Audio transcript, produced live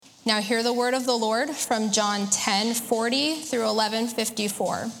Now hear the word of the Lord from John 10:40 through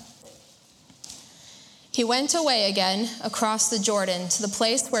 11:54. He went away again across the Jordan to the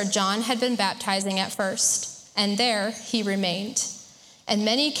place where John had been baptizing at first, and there he remained. And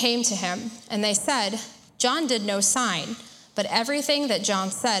many came to him, and they said, "John did no sign, but everything that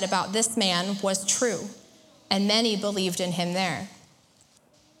John said about this man was true." And many believed in him there.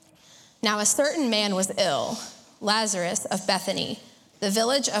 Now a certain man was ill, Lazarus of Bethany, the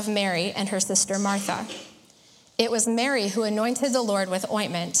village of Mary and her sister Martha. It was Mary who anointed the Lord with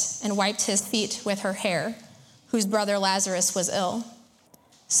ointment and wiped his feet with her hair, whose brother Lazarus was ill.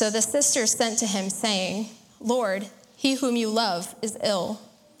 So the sisters sent to him, saying, "Lord, he whom you love is ill."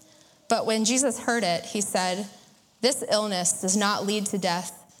 But when Jesus heard it, he said, "This illness does not lead to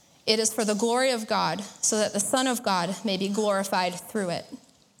death. It is for the glory of God, so that the Son of God may be glorified through it."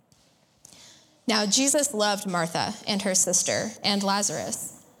 Now Jesus loved Martha and her sister and Lazarus.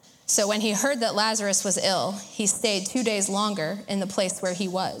 So when he heard that Lazarus was ill, he stayed 2 days longer in the place where he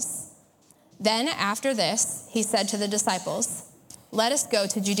was. Then after this, he said to the disciples, "Let us go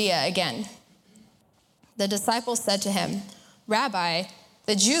to Judea again." The disciples said to him, "Rabbi,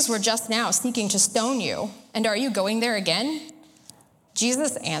 the Jews were just now seeking to stone you, and are you going there again?"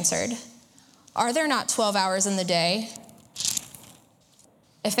 Jesus answered, "Are there not 12 hours in the day?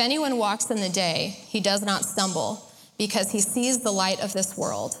 If anyone walks in the day, he does not stumble, because he sees the light of this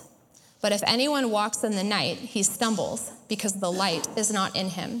world. But if anyone walks in the night, he stumbles, because the light is not in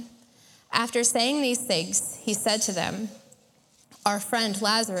him." After saying these things, he said to them, "Our friend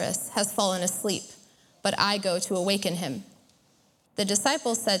Lazarus has fallen asleep, but I go to awaken him." The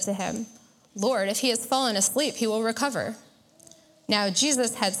disciples said to him, "Lord, if he has fallen asleep, he will recover." Now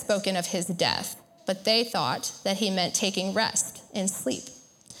Jesus had spoken of his death, but they thought that he meant taking rest in sleep.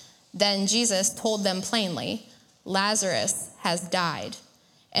 Then Jesus told them plainly, "Lazarus has died,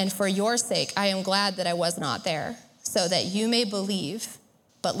 and for your sake I am glad that I was not there, so that you may believe,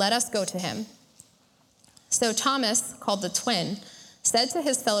 but let us go to him." So Thomas, called the twin, said to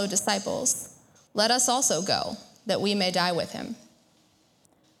his fellow disciples, "Let us also go, that we may die with him."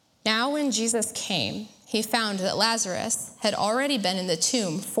 Now when Jesus came, he found that Lazarus had already been in the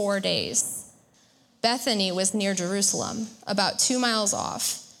tomb 4 days. Bethany was near Jerusalem, about 2 miles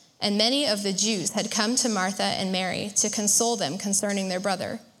off, and many of the Jews had come to Martha and Mary to console them concerning their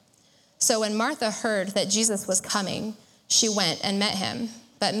brother. So when Martha heard that Jesus was coming, she went and met him,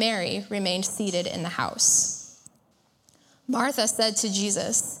 but Mary remained seated in the house. Martha said to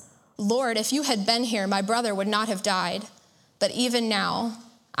Jesus, "Lord, if you had been here, my brother would not have died. But even now,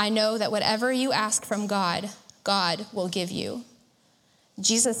 I know that whatever you ask from God, God will give you."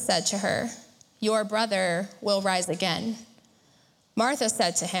 Jesus said to her, "Your brother will rise again." Martha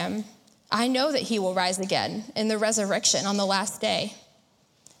said to him, "I know that he will rise again in the resurrection on the last day."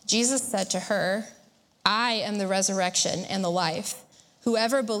 Jesus said to her, "I am the resurrection and the life.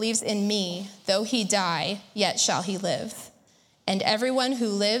 Whoever believes in me, though he die, yet shall he live. And everyone who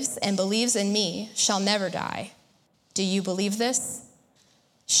lives and believes in me shall never die. Do you believe this?"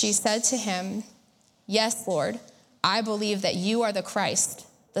 She said to him, "Yes, Lord, I believe that you are the Christ,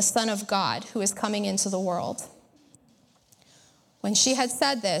 the Son of God, who is coming into the world." When she had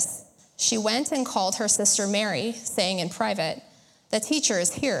said this, she went and called her sister Mary, saying in private, "The teacher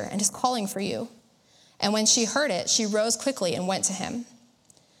is here and is calling for you." And when she heard it, she rose quickly and went to him.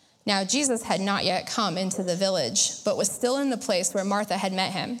 Now Jesus had not yet come into the village, but was still in the place where Martha had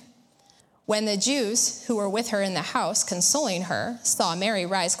met him. When the Jews who were with her in the house, consoling her, saw Mary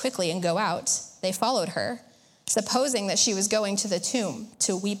rise quickly and go out, they followed her, supposing that she was going to the tomb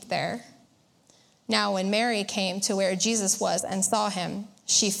to weep there. Now when Mary came to where Jesus was and saw him,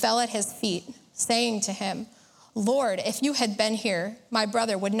 she fell at his feet, saying to him, "Lord, if you had been here, my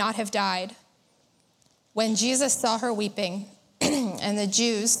brother would not have died." When Jesus saw her weeping, and the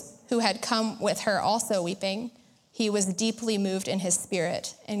Jews who had come with her also weeping, he was deeply moved in his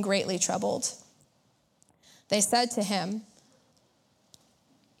spirit and greatly troubled. They said to him,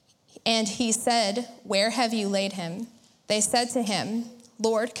 and he said, "Where have you laid him?" They said to him,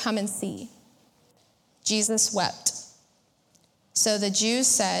 "Lord, come and see." Jesus wept. So the Jews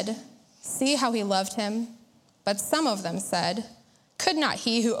said, "See how he loved him." But some of them said, "Could not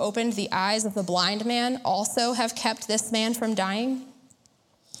he who opened the eyes of the blind man also have kept this man from dying?"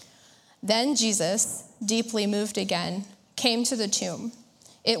 Then Jesus, deeply moved again, came to the tomb.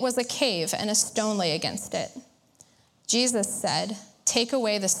 It was a cave, and a stone lay against it. Jesus said, "Take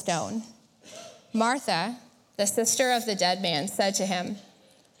away the stone." Martha, the sister of the dead man, said to him,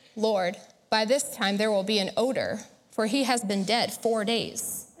 "Lord, by this time there will be an odor, for he has been dead 4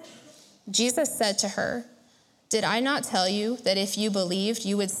 days." Jesus said to her, Did I not tell you that if you believed,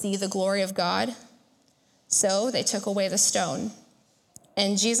 you would see the glory of God?" So they took away the stone.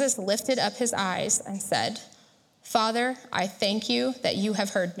 And Jesus lifted up his eyes and said, "Father, I thank you that you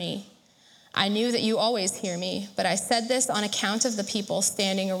have heard me. I knew that you always hear me, but I said this on account of the people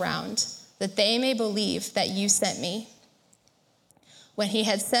standing around, that they may believe that you sent me." When he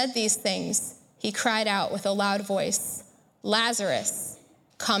had said these things, he cried out with a loud voice, "Lazarus,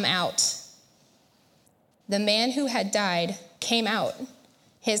 come out." The man who had died came out,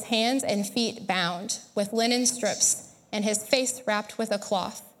 his hands and feet bound with linen strips, and his face wrapped with a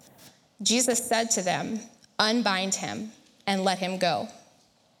cloth. Jesus said to them, "Unbind him and let him go."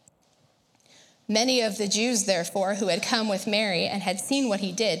 Many of the Jews, therefore, who had come with Mary and had seen what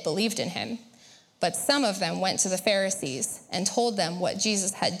he did, believed in him. But some of them went to the Pharisees and told them what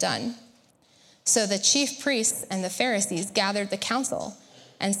Jesus had done. So the chief priests and the Pharisees gathered the council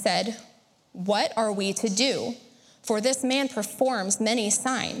and said, "What are we to do? For this man performs many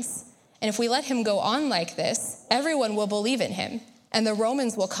signs. And if we let him go on like this, everyone will believe in him, and the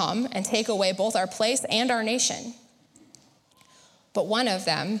Romans will come and take away both our place and our nation." But one of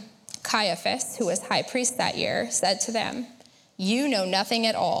them, Caiaphas, who was high priest that year, said to them, "You know nothing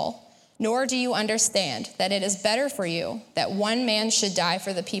at all, nor do you understand that it is better for you that one man should die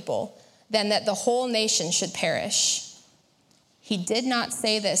for the people than that the whole nation should perish." He did not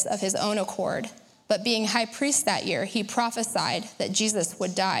say this of his own accord, but being high priest that year, he prophesied that Jesus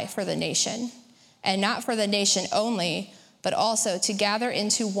would die for the nation, and not for the nation only, but also to gather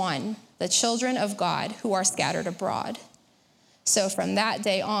into one the children of God who are scattered abroad. So from that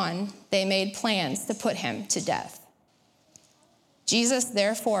day on, they made plans to put him to death. Jesus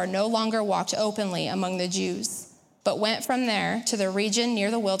therefore no longer walked openly among the Jews, but went from there to the region near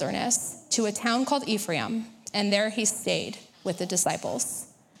the wilderness, to a town called Ephraim, and there he stayed with the disciples.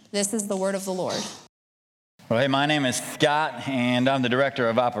 This is the word of the Lord. Well, hey, my name is Scott, and I'm the Director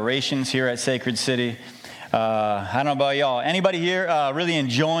of Operations here at Sacred City. I don't know about y'all. Anybody here really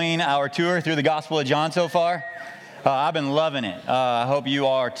enjoying our tour through the Gospel of John so far? I've been loving it. I hope you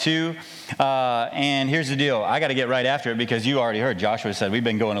are too. And here's the deal. I got to get right after it because you already heard. Joshua said we've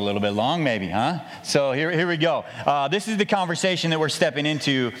been going a little bit long maybe, huh? So here we go. This is the conversation that we're stepping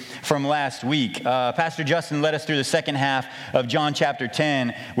into from last week. Pastor Justin led us through the second half of John chapter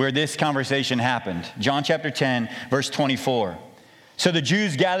 10 where this conversation happened. John chapter 10, verse 24. So the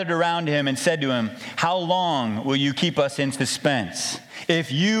Jews gathered around him and said to him, "How long will you keep us in suspense?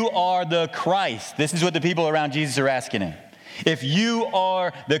 If you are the Christ," this is what the people around Jesus are asking him. "If you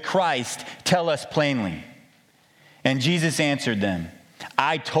are the Christ, tell us plainly." And Jesus answered them,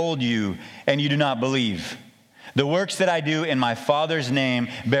 "I told you, and you do not believe. The works that I do in my Father's name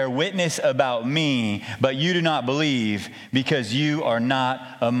bear witness about me, but you do not believe because you are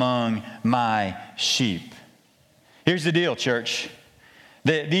not among my sheep." Here's the deal, church.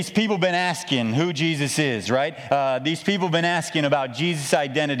 These people have been asking who Jesus is, right? These people have been asking about Jesus'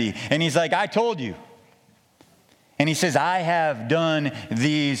 identity. And he's like, "I told you." And he says, "I have done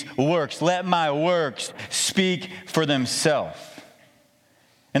these works. Let my works speak for themselves."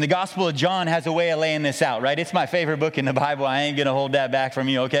 And the Gospel of John has a way of laying this out, right? It's my favorite book in the Bible. I ain't going to hold that back from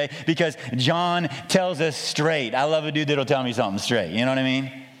you, okay? Because John tells us straight. I love a dude that'll tell me something straight. You know what I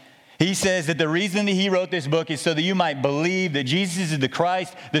mean? He says that the reason that he wrote this book is so that you might believe that Jesus is the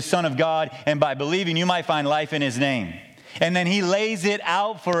Christ, the Son of God, and by believing you might find life in his name. And then he lays it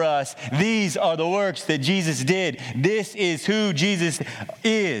out for us. These are the works that Jesus did. This is who Jesus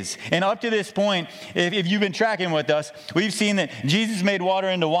is. And up to this point, if you've been tracking with us, we've seen that Jesus made water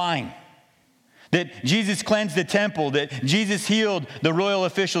into wine. That Jesus cleansed the temple, that Jesus healed the royal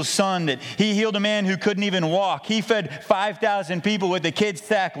official's son, that he healed a man who couldn't even walk. He fed 5,000 people with a kid's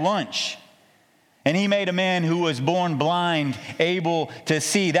sack lunch. And he made a man who was born blind able to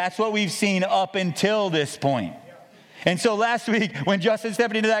see. That's what we've seen up until this point. And so last week, when Justin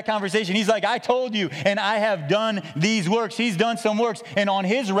stepped into that conversation, he's like, "I told you, and I have done these works." He's done some works. And on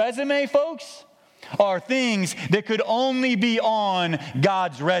his resume, folks, are things that could only be on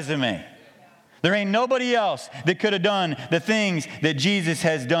God's resume. There ain't nobody else that could have done the things that Jesus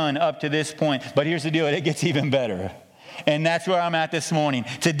has done up to this point. But here's the deal, it gets even better. And that's where I'm at this morning.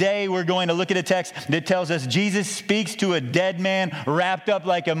 Today, we're going to look at a text that tells us Jesus speaks to a dead man wrapped up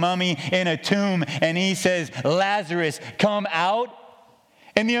like a mummy in a tomb. And he says, "Lazarus, come out."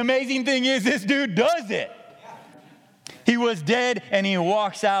 And the amazing thing is this dude does it. He was dead and he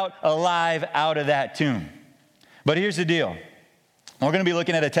walks out alive out of that tomb. But here's the deal. We're going to be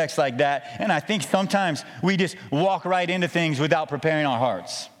looking at a text like that, and I think sometimes we just walk right into things without preparing our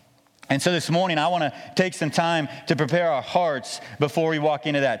hearts. And so this morning, I want to take some time to prepare our hearts before we walk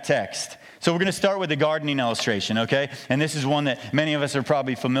into that text. So we're going to start with the gardening illustration, okay? And this is one that many of us are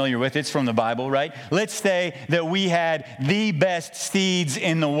probably familiar with. It's from the Bible, right? Let's say that we had the best seeds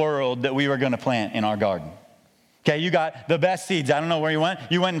in the world that we were going to plant in our garden. Okay, you got the best seeds. I don't know where you went.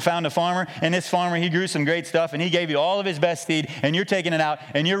 You went and found a farmer, and this farmer, he grew some great stuff, and he gave you all of his best seed, and you're taking it out,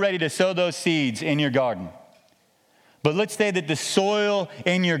 and you're ready to sow those seeds in your garden. But let's say that the soil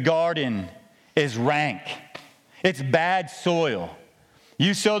in your garden is rank. It's bad soil.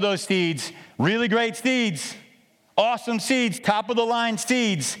 You sow those seeds, really great seeds, awesome seeds, top of the line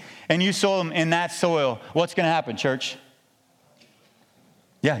seeds, and you sow them in that soil. What's going to happen, church?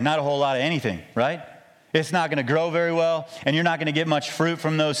 Yeah, not a whole lot of anything, right? It's not going to grow very well, and you're not going to get much fruit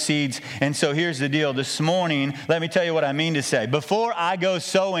from those seeds. And so here's the deal. This morning, let me tell you what I mean to say. Before I go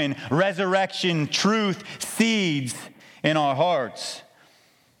sowing resurrection truth seeds in our hearts,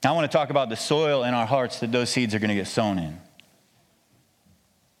 I want to talk about the soil in our hearts that those seeds are going to get sown in.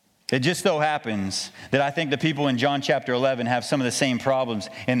 It just so happens that I think the people in John chapter 11 have some of the same problems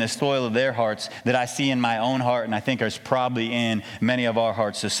in the soil of their hearts that I see in my own heart, and I think is probably in many of our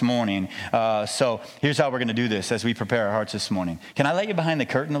hearts this morning. So here's how we're going to do this as we prepare our hearts this morning. Can I let you behind the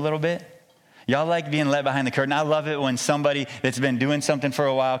curtain a little bit? Y'all like being let behind the curtain? I love it when somebody that's been doing something for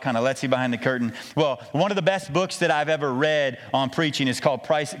a while kind of lets you behind the curtain. Well, one of the best books that I've ever read on preaching is called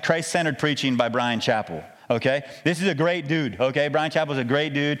Christ-Centered Preaching by Bryan Chapell. Okay, this is a great dude, okay? Bryan Chapell's a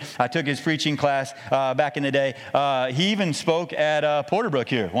great dude. I took his preaching class back in the day. He even spoke at Porterbrook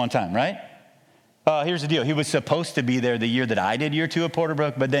here one time, right? Here's the deal. He was supposed to be there the year that I did year 2 at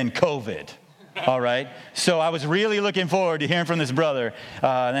Porterbrook, but then COVID, all right? So I was really looking forward to hearing from this brother.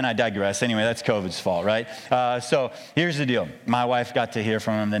 And then I digress. Anyway, that's COVID's fault, right? So here's the deal. My wife got to hear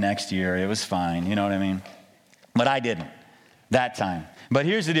from him the next year. It was fine, you know what I mean? But I didn't that time. But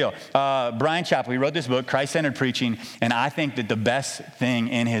here's the deal. Bryan Chapell, he wrote this book, Christ-Centered Preaching, and I think that the best thing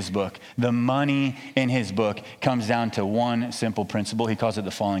in his book, the money in his book, comes down to one simple principle. He calls it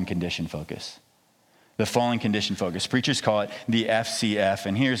the fallen condition focus. The fallen condition focus. Preachers call it the FCF,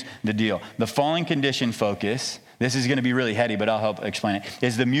 and here's the deal. The fallen condition focus, this is going to be really heady, but I'll help explain it,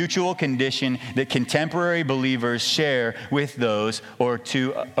 is the mutual condition that contemporary believers share with those or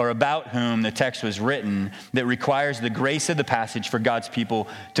about whom the text was written that requires the grace of the passage for God's people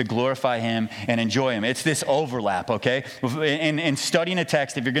to glorify him and enjoy him. It's this overlap, okay? In studying a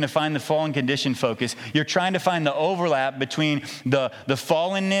text, if you're going to find the fallen condition focus, you're trying to find the overlap between the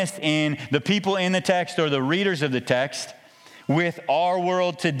fallenness in the people in the text or the readers of the text with our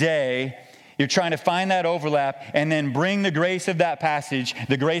world today. You're trying to find that overlap and then bring the grace of that passage,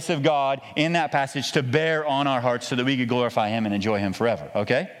 the grace of God in that passage to bear on our hearts so that we could glorify him and enjoy him forever,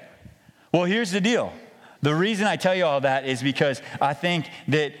 okay? Well, here's the deal. The reason I tell you all that is because I think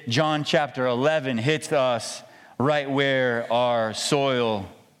that John chapter 11 hits us right where our soil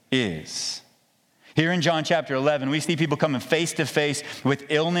is. Here in John chapter 11, we see people coming face to face with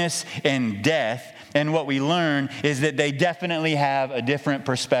illness and death. And what we learn is that they definitely have a different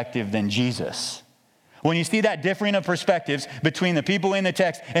perspective than Jesus. When you see that differing of perspectives between the people in the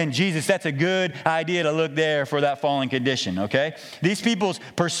text and Jesus, that's a good idea to look there for that fallen condition, okay? These people's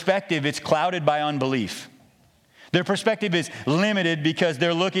perspective, it's clouded by unbelief. Their perspective is limited because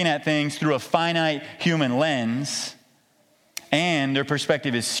they're looking at things through a finite human lens. And their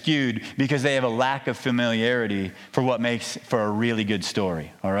perspective is skewed because they have a lack of familiarity for what makes for a really good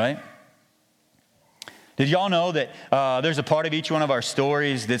story, all right? Did y'all know that there's a part of each one of our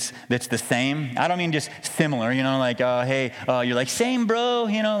stories that's the same? I don't mean just similar, you know, like, hey, you're like, same, bro,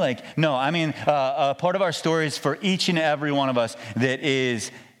 you know, like, no, I mean a part of our stories for each and every one of us that is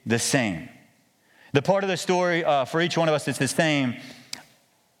the same. The part of the story for each one of us that's the same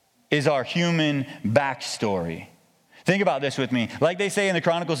is our human backstory. Think about this with me. Like they say in the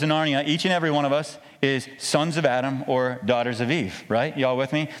Chronicles of Narnia, each and every one of us is sons of Adam or daughters of Eve, right? Y'all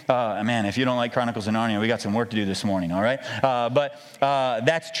with me? Man, if you don't like Chronicles of Narnia, we got some work to do this morning, all right? But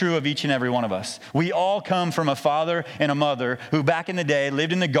that's true of each and every one of us. We all come from a father and a mother who back in the day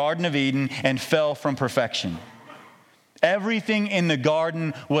lived in the Garden of Eden and fell from perfection. Everything in the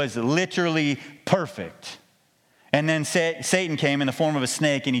garden was literally perfect. And then Satan came in the form of a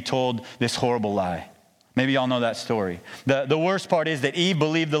snake and he told this horrible lie. Maybe y'all know that story. The worst part is that Eve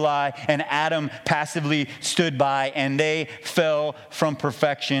believed the lie and Adam passively stood by and they fell from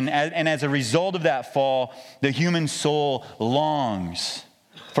perfection. And as a result of that fall, the human soul longs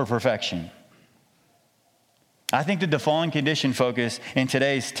for perfection. I think that the fallen condition focus in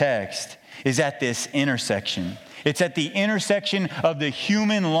today's text is at this intersection. It's at the intersection of the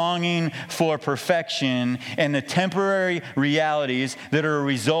human longing for perfection and the temporary realities that are a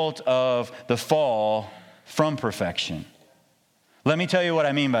result of the fall from perfection. Let me tell you what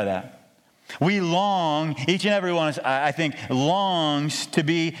I mean by that. We long, each and every one of us, I think, longs to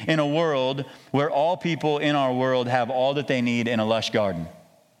be in a world where all people in our world have all that they need in a lush garden.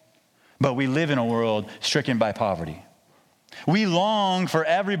 But we live in a world stricken by poverty. We long for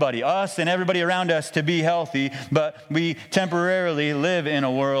everybody, us and everybody around us, to be healthy, but we temporarily live in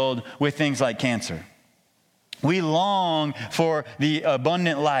a world with things like cancer. We long for the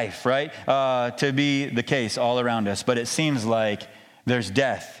abundant life, right, to be the case all around us, but it seems like there's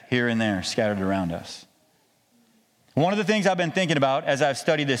death here and there scattered around us. One of the things I've been thinking about as I've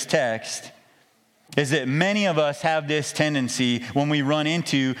studied this text is that many of us have this tendency when we run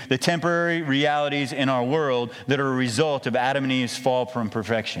into the temporary realities in our world that are a result of Adam and Eve's fall from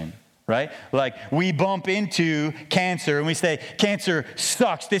perfection, right? Like we bump into cancer and we say, cancer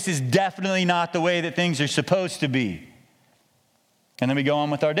sucks. This is definitely not the way that things are supposed to be. And then we go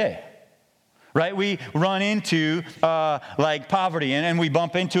on with our day. Right? We run into like poverty and we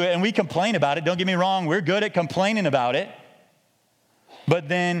bump into it and we complain about it. Don't get me wrong. We're good at complaining about it. But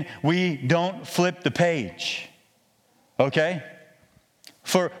then we don't flip the page. Okay?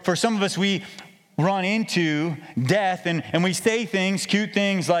 For some of us, we run into death and we say things, cute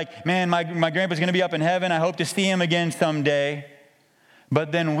things like, man, my grandpa's going to be up in heaven. I hope to see him again someday.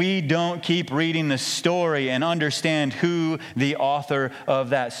 But then we don't keep reading the story and understand who the author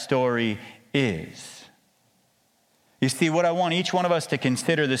of that story is. You see, what I want each one of us to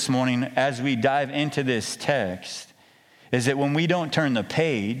consider this morning as we dive into this text is that when we don't turn the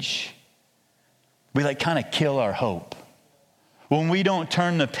page, we like kind of kill our hope. When we don't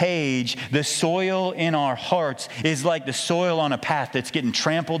turn the page, the soil in our hearts is like the soil on a path that's getting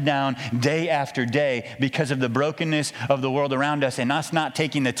trampled down day after day because of the brokenness of the world around us and us not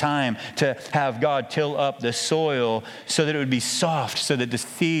taking the time to have God till up the soil so that it would be soft, so that the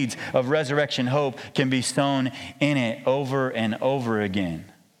seeds of resurrection hope can be sown in it over and over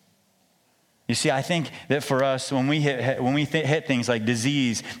again. You see, I think that for us, when we hit things like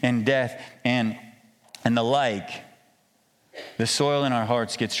disease and death and the like, the soil in our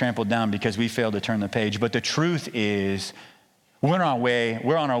hearts gets trampled down because we fail to turn the page. But the truth is, we're on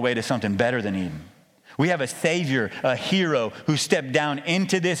our way to something better than Eden. We have a Savior, a hero who stepped down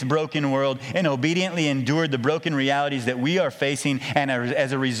into this broken world and obediently endured the broken realities that we are facing. And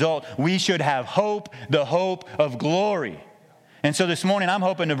as a result, we should have hope, the hope of glory. And so this morning, I'm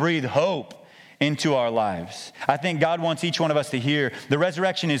hoping to breathe hope into our lives. I think God wants each one of us to hear the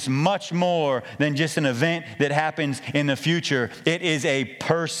resurrection is much more than just an event that happens in the future. It is a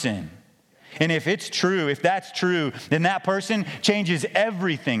person. And if it's true, if that's true, then that person changes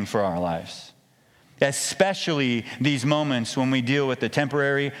everything for our lives, especially these moments when we deal with the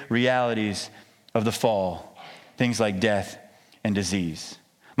temporary realities of the fall, things like death and disease.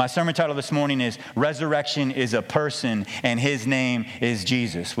 My sermon title this morning is Resurrection is a Person, and his name is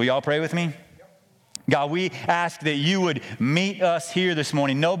Jesus. Will you all pray with me? God, we ask that you would meet us here this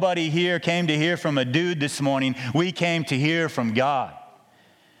morning. Nobody here came to hear from a dude this morning. We came to hear from God.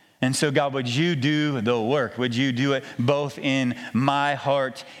 And so, God, would you do the work? Would you do it both in my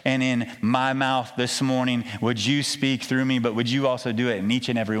heart and in my mouth this morning? Would you speak through me, but would you also do it in each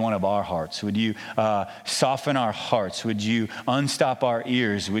and every one of our hearts? Would you soften our hearts? Would you unstop our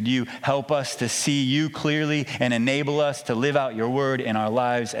ears? Would you help us to see you clearly and enable us to live out your word in our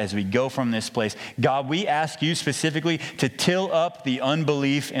lives as we go from this place? God, we ask you specifically to till up the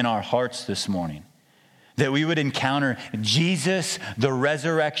unbelief in our hearts this morning, that we would encounter Jesus, the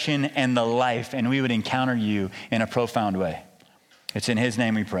resurrection, and the life, and we would encounter you in a profound way. It's in his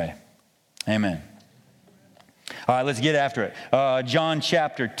name we pray. Amen. All right, let's get after it. John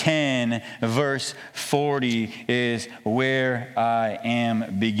chapter 10, verse 40 is where I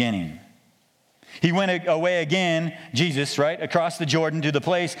am beginning. He went away again, Jesus, right, across the Jordan to the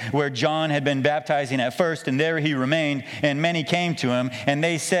place where John had been baptizing at first, and there he remained, and many came to him, and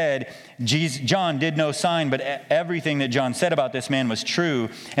they said, John did no sign, but everything that John said about this man was true,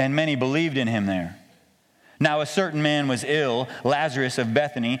 and many believed in him there. Now a certain man was ill, Lazarus of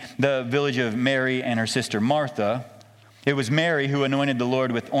Bethany, the village of Mary and her sister Martha. It was Mary who anointed the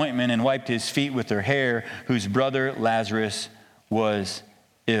Lord with ointment and wiped his feet with her hair, whose brother Lazarus was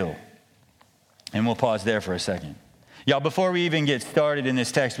ill. And we'll pause there for a second. Y'all, before we even get started in this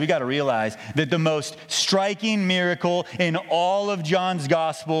text, we got to realize that the most striking miracle in all of John's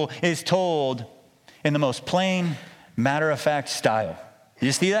gospel is told in the most plain, matter-of-fact style.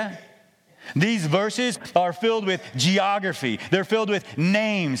 You see that? These verses are filled with geography. They're filled with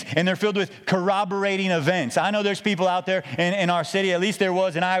names, and they're filled with corroborating events. I know there's people out there in our city, at least there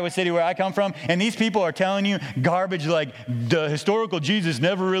was in Iowa City where I come from, and these people are telling you garbage like the historical Jesus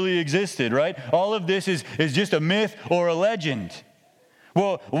never really existed, right? All of this is just a myth or a legend.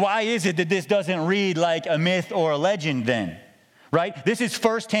 Well, why is it that this doesn't read like a myth or a legend then? Right? This is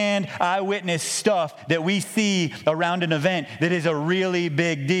firsthand eyewitness stuff that we see around an event that is a really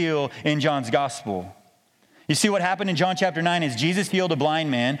big deal in John's gospel. You see what happened in John chapter 9 is Jesus healed a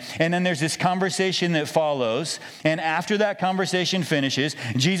blind man, and then there's this conversation that follows, and after that conversation finishes,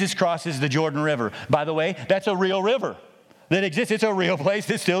 Jesus crosses the Jordan River. By the way, that's a real river that exists. It's a real place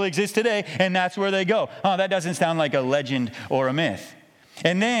that still exists today, and that's where they go. Oh, that doesn't sound like a legend or a myth.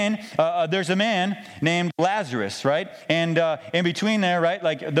 And then there's a man named Lazarus, right? And in between there, right,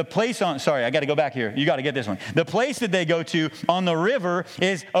 like the place I got to go back here. You got to get this one. The place that they go to on the river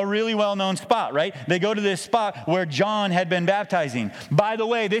is a really well-known spot, right? They go to this spot where John had been baptizing. By the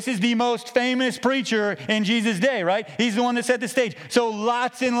way, this is the most famous preacher in Jesus' day, right? He's the one that set the stage. So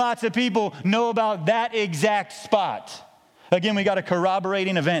lots and lots of people know about that exact spot. Again, we got a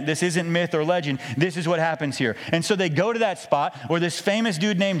corroborating event. This isn't myth or legend. This is what happens here. And so they go to that spot where this famous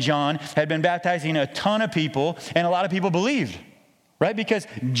dude named John had been baptizing a ton of people, and a lot of people believed, right? Because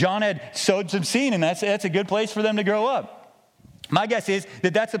John had sowed some seed, and that's a good place for them to grow up. My guess is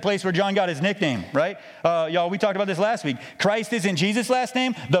that that's the place where John got his nickname, right? Y'all, we talked about this last week. Christ isn't Jesus' last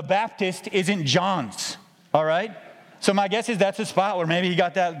name. The Baptist isn't John's, all right? So my guess is that's a spot where maybe he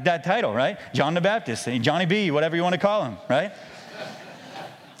got that title, right? John the Baptist, Johnny B, whatever you want to call him, right?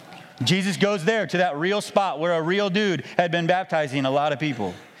 Jesus goes there to that real spot where a real dude had been baptizing a lot of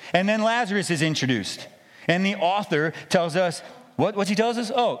people. And then Lazarus is introduced. And the author tells us, what's he tells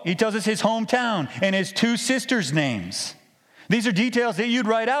us? Oh, he tells us his hometown and his two sisters' names. These are details that you'd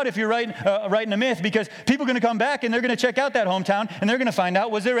write out if you're writing a myth, because people are going to come back and they're going to check out that hometown and they're going to find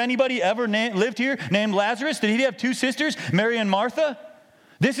out, was there anybody ever lived here named Lazarus? Did he have two sisters, Mary and Martha?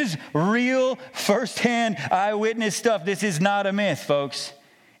 This is real firsthand eyewitness stuff. This is not a myth, folks.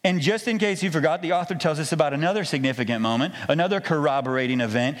 And just in case you forgot, the author tells us about another significant moment, another corroborating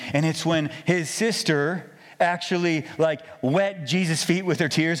event, and it's when his sister actually wet Jesus' feet with her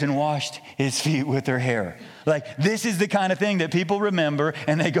tears and washed his feet with her hair. This is the kind of thing that people remember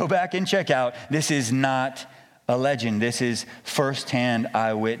and they go back and check out. This is not a legend. This is firsthand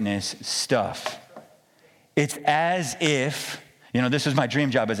eyewitness stuff. It's as if, this was my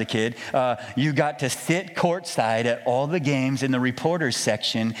dream job as a kid. You got to sit courtside at all the games in the reporters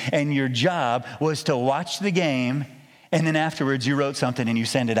section, and your job was to watch the game, and then afterwards you wrote something and you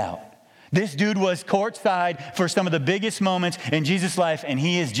send it out. This dude was courtside for some of the biggest moments in Jesus' life, and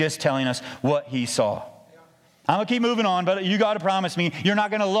he is just telling us what he saw. I'm going to keep moving on, but you got to promise me you're not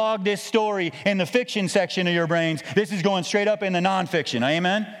going to log this story in the fiction section of your brains. This is going straight up in the nonfiction.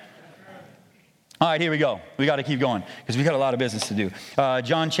 Amen? All right, here we go. We got to keep going because we got a lot of business to do.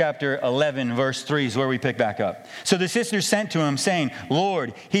 John chapter 11, verse 3 is where we pick back up. So the sisters sent to him saying,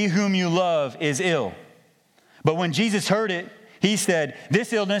 "Lord, he whom you love is ill." But when Jesus heard it, he said,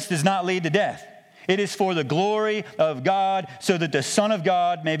 "This illness does not lead to death. It is for the glory of God, so that the Son of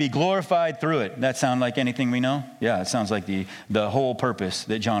God may be glorified through it." That sound like anything we know? Yeah, it sounds like the whole purpose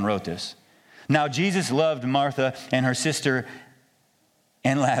that John wrote this. Now Jesus loved Martha and her sister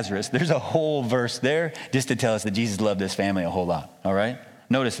and Lazarus. There's a whole verse there just to tell us that Jesus loved this family a whole lot, all right?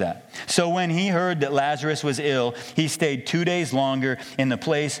 Notice that. So when he heard that Lazarus was ill, he stayed 2 days longer in the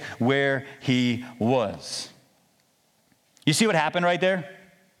place where he was. You see what happened right there?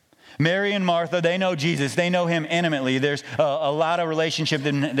 Mary and Martha, they know Jesus. They know him intimately. There's a lot of relationship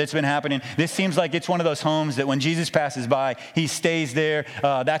that's been happening. This seems like it's one of those homes that when Jesus passes by, he stays there.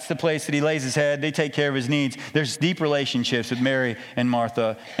 That's the place that he lays his head. They take care of his needs. There's deep relationships with Mary and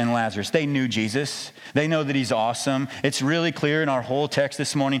Martha and Lazarus. They knew Jesus. They know that he's awesome. It's really clear in our whole text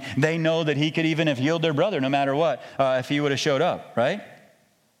this morning. They know that he could even have healed their brother no matter what if he would have showed up, right?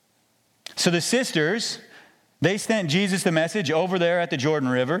 So the sisters, they sent Jesus the message over there at the Jordan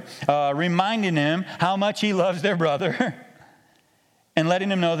River, reminding him how much he loves their brother and letting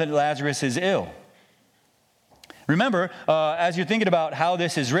him know that Lazarus is ill. Remember, as you're thinking about how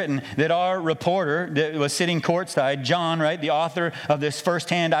this is written, that our reporter that was sitting courtside, John, right, the author of this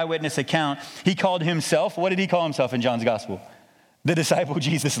firsthand eyewitness account, he called himself, what did he call himself in John's gospel? The disciple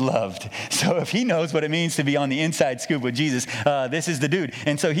Jesus loved. So if he knows what it means to be on the inside scoop with Jesus, this is the dude.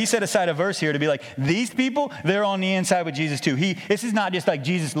 And so he set aside a verse here to be like, these people, they're on the inside with Jesus too. This is not just like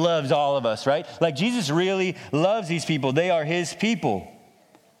Jesus loves all of us, right? Like Jesus really loves these people. They are his people.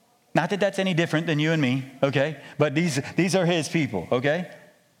 Not that that's any different than you and me, okay? But these are his people, okay?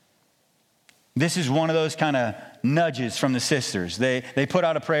 This is one of those kind of nudges from the sisters. They put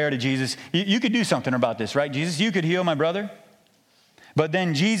out a prayer to Jesus. You could do something about this, right? Jesus, you could heal my brother. But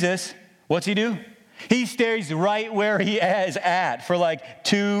then Jesus, what's he do? He stays right where he is at for like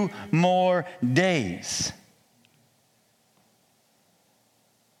 2 more days.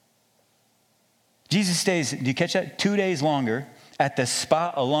 Jesus stays, do you catch that? 2 days longer at the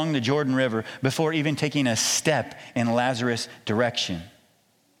spot along the Jordan River before even taking a step in Lazarus' direction.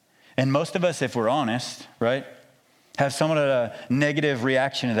 And most of us, if we're honest, right, have somewhat of a negative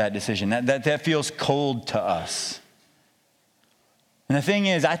reaction to that decision. That feels cold to us. And the thing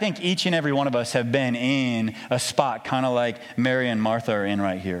is, I think each and every one of us have been in a spot kind of like Mary and Martha are in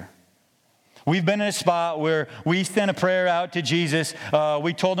right here. We've been in a spot where we sent a prayer out to Jesus.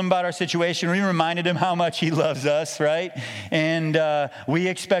 We told him about our situation. We reminded him how much he loves us, right? And we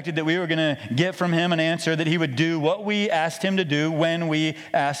expected that we were going to get from him an answer that he would do what we asked him to do when we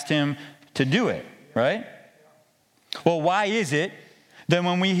asked him to do it, right? Well, why is it that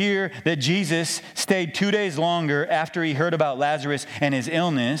when we hear that Jesus stayed 2 days longer after he heard about Lazarus and his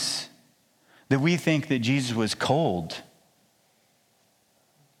illness, that we think that Jesus was cold?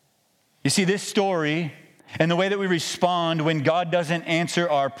 You see, this story and the way that we respond when God doesn't answer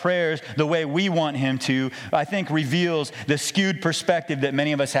our prayers the way we want him to, I think reveals the skewed perspective that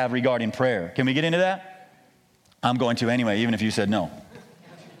many of us have regarding prayer. Can we get into that? I'm going to anyway, even if you said no.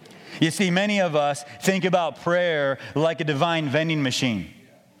 You see, many of us think about prayer like a divine vending machine.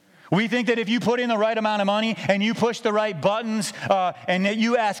 We think that if you put in the right amount of money and you push the right buttons and that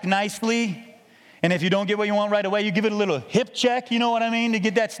you ask nicely, and if you don't get what you want right away, you give it a little hip check, you know what I mean, to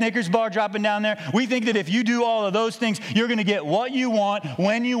get that Snickers bar dropping down there. We think that if you do all of those things, you're going to get what you want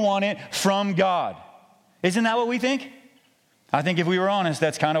when you want it from God. Isn't that what we think? I think if we were honest,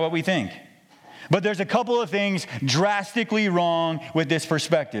 that's kind of what we think. But there's a couple of things drastically wrong with this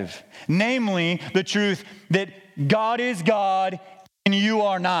perspective. Namely, the truth that God is God and you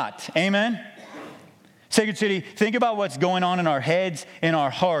are not. Amen? Sacred City, think about what's going on in our heads and our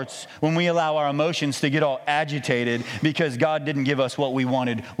hearts when we allow our emotions to get all agitated because God didn't give us what we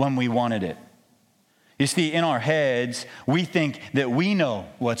wanted when we wanted it. You see, in our heads, we think that we know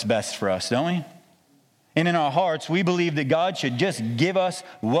what's best for us, don't we? And in our hearts, we believe that God should just give us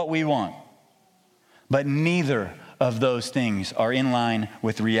what we want. But neither of those things are in line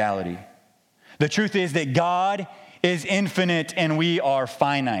with reality. The truth is that God is infinite and we are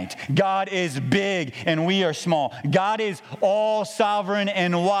finite. God is big and we are small. God is all sovereign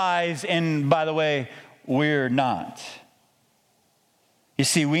and wise, and by the way, we're not. You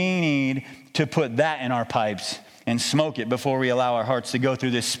see, we need to put that in our pipes and smoke it before we allow our hearts to go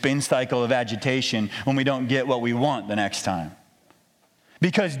through this spin cycle of agitation when we don't get what we want the next time.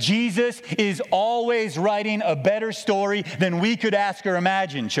 Because Jesus is always writing a better story than we could ask or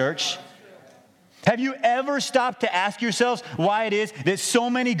imagine, church. Have you ever stopped to ask yourselves why it is that so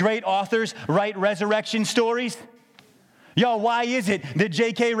many great authors write resurrection stories? Y'all, why is it that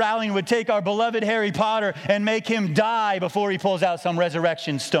J.K. Rowling would take our beloved Harry Potter and make him die before he pulls out some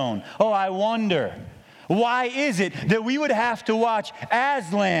resurrection stone? Oh, I wonder. Why is it that we would have to watch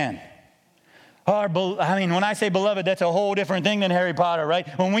Aslan? When I say beloved, that's a whole different thing than Harry Potter, right?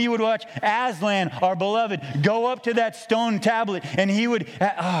 When we would watch Aslan, our beloved, go up to that stone tablet and he would,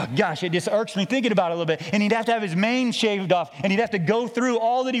 it just irks me thinking about it a little bit. And he'd have to have his mane shaved off and he'd have to go through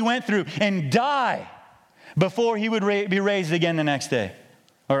all that he went through and die before he would be raised again the next day.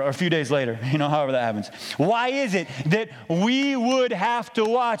 Or a few days later, however that happens. Why is it that we would have to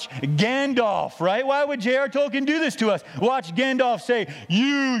watch Gandalf, right? Why would J.R. Tolkien do this to us? Watch Gandalf say,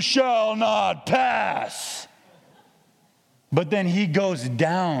 "You shall not pass." But then he goes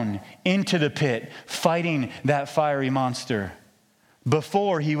down into the pit fighting that fiery monster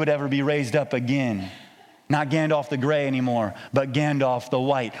before he would ever be raised up again. Not Gandalf the Gray anymore, but Gandalf the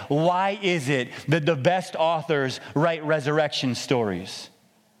White. Why is it that the best authors write resurrection stories?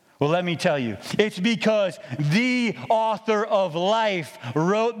 Well, let me tell you, it's because the author of life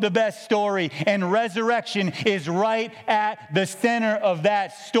wrote the best story, and resurrection is right at the center of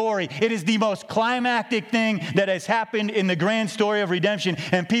that story. It is the most climactic thing that has happened in the grand story of redemption,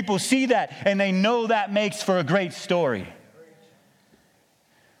 and people see that, and they know that makes for a great story.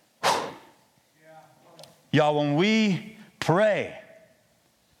 Y'all, when we pray,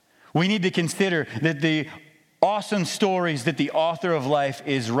 we need to consider that the awesome stories that the author of life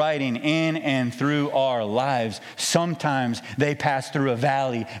is writing in and through our lives, sometimes they pass through a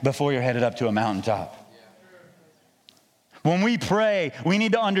valley before you're headed up to a mountaintop. When we pray, we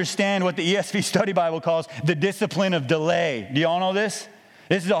need to understand what the ESV Study Bible calls the discipline of delay. Do y'all know this?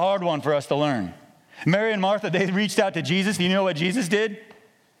 This is a hard one for us to learn. Mary and Martha, they reached out to Jesus. Do you know what Jesus did?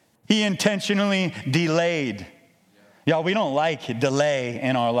 He intentionally delayed. Y'all, we don't like delay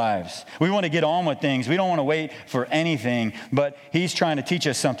in our lives. We want to get on with things. We don't want to wait for anything, but he's trying to teach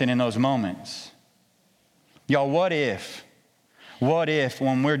us something in those moments. Y'all, what if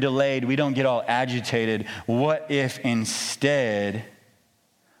when we're delayed, we don't get all agitated? What if instead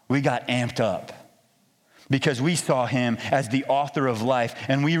we got amped up? because we saw him as the author of life,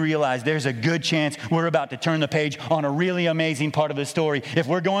 and we realized there's a good chance we're about to turn the page on a really amazing part of the story. If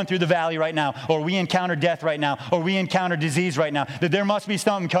we're going through the valley right now, or we encounter death right now, or we encounter disease right now, that there must be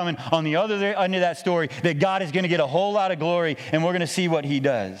something coming on the other end of that story, that God is going to get a whole lot of glory, and we're going to see what he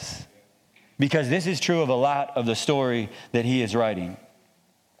does. Because this is true of a lot of the story that he is writing.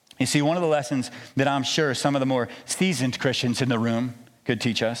 You see, one of the lessons that I'm sure some of the more seasoned Christians in the room could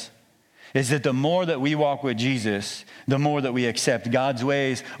teach us is that the more that we walk with Jesus, the more that we accept God's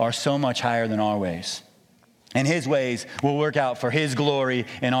ways are so much higher than our ways. And his ways will work out for his glory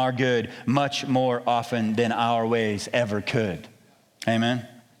and our good much more often than our ways ever could. Amen?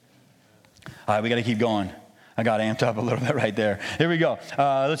 All right, we got to keep going. I got amped up a little bit right there. Here we go.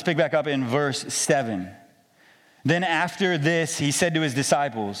 Let's pick back up in verse 7. Then after this, he said to his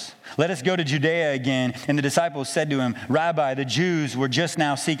disciples, "Let us go to Judea again." And the disciples said to him, "Rabbi, the Jews were just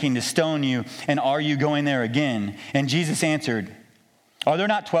now seeking to stone you, and are you going there again?" And Jesus answered, "Are there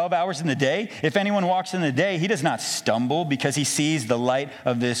not 12 hours in the day? If anyone walks in the day, he does not stumble because he sees the light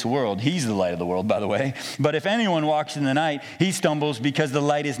of this world." He's the light of the world, by the way. "But if anyone walks in the night, he stumbles because the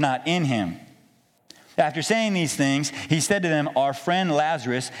light is not in him." After saying these things, he said to them, "Our friend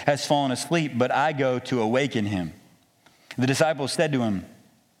Lazarus has fallen asleep, but I go to awaken him." The disciples said to him,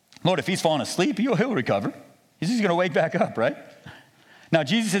 "Lord, if he's fallen asleep, he'll recover. He's just going to wake back up, right?" Now,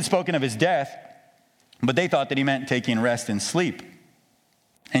 Jesus had spoken of his death, but they thought that he meant taking rest and sleep.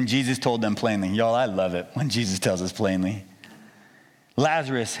 And Jesus told them plainly. Y'all, I love it when Jesus tells us plainly.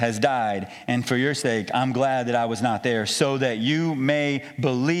 "Lazarus has died, and for your sake, I'm glad that I was not there, so that you may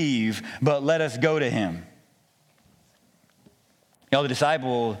believe, but let us go to him." Y'all, the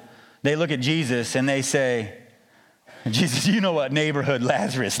disciple, they look at Jesus and they say, "Jesus, you know what neighborhood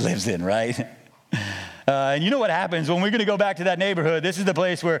Lazarus lives in, right? And you know what happens when we're going to go back to that neighborhood. This is the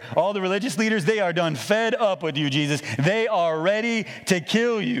place where all the religious leaders, they are done fed up with you, Jesus. They are ready to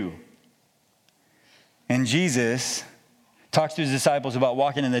kill you." And Jesus talks to his disciples about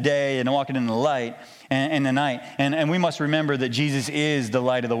walking in the day and walking in the light and in the night. And we must remember that Jesus is the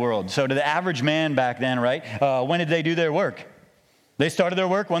light of the world. So to the average man back then, right, when did they do their work? They started their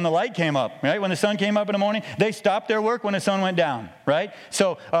work when the light came up, right? When the sun came up in the morning, they stopped their work when the sun went down, right?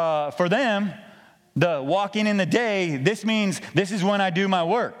 So for them, the walking in the day, this means this is when I do my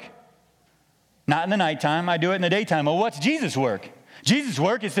work. Not in the nighttime, I do it in the daytime. Well, what's Jesus' work? Jesus'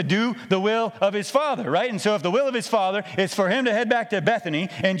 work is to do the will of his Father, right? And so if the will of his Father is for him to head back to Bethany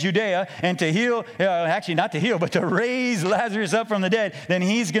and Judea and to heal, actually not to heal, but to raise Lazarus up from the dead, then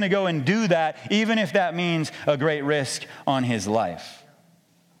he's going to go and do that, even if that means a great risk on his life.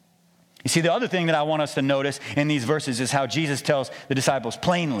 You see, the other thing that I want us to notice in these verses is how Jesus tells the disciples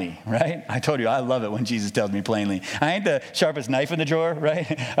plainly, right? I told you, I love it when Jesus tells me plainly. I ain't the sharpest knife in the drawer, right?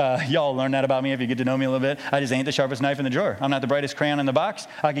 Y'all learn that about me if you get to know me a little bit. I just ain't the sharpest knife in the drawer. I'm not the brightest crayon in the box.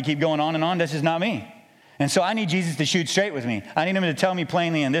 I can keep going on and on. This is not me. And so I need Jesus to shoot straight with me. I need him to tell me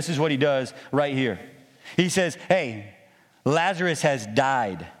plainly, and this is what he does right here. He says, "Hey, Lazarus has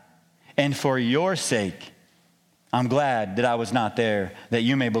died, and for your sake, I'm glad that I was not there, that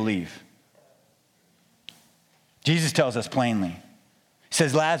you may believe." Jesus tells us plainly. He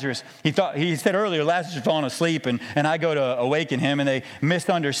says, Lazarus, he said earlier, Lazarus had fallen asleep, and I go to awaken him, and they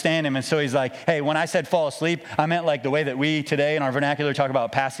misunderstand him. And so he's like, hey, when I said fall asleep, I meant like the way that we today in our vernacular talk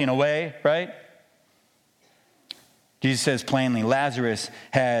about passing away, right? Jesus says plainly, Lazarus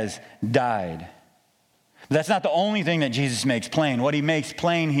has died. That's not the only thing that Jesus makes plain. What he makes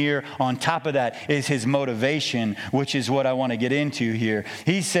plain here on top of that is his motivation, which is what I want to get into here.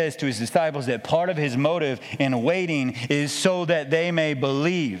 He says to his disciples that part of his motive in waiting is so that they may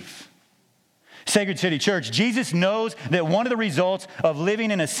believe. Sacred City Church, Jesus knows that one of the results of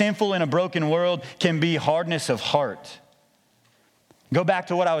living in a sinful and a broken world can be hardness of heart. Go back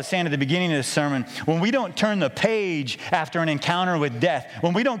to what I was saying at the beginning of this sermon. When we don't turn the page after an encounter with death,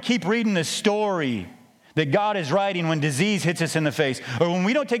 when we don't keep reading the story that God is writing when disease hits us in the face, or when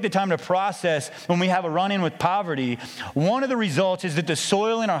we don't take the time to process when we have a run-in with poverty, one of the results is that the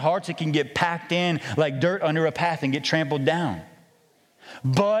soil in our hearts, it can get packed in like dirt under a path and get trampled down.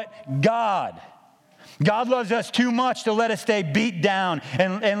 But God loves us too much to let us stay beat down.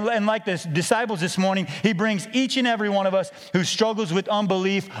 And like the disciples this morning, he brings each and every one of us who struggles with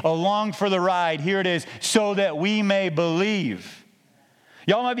unbelief along for the ride. Here it is, so that we may believe.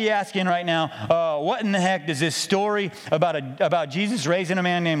 Y'all might be asking right now, what in the heck does this story about Jesus raising a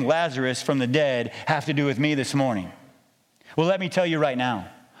man named Lazarus from the dead have to do with me this morning? Well, let me tell you right now.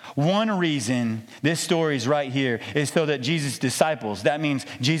 One reason this story is right here is so that Jesus' disciples, that means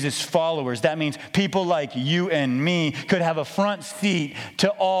Jesus' followers, that means people like you and me could have a front seat to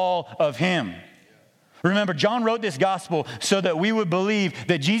all of him. Remember, John wrote this gospel so that we would believe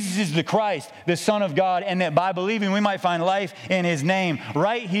that Jesus is the Christ, the Son of God, and that by believing we might find life in his name.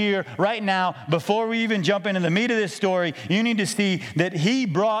 Right here, right now, before we even jump into the meat of this story, you need to see that he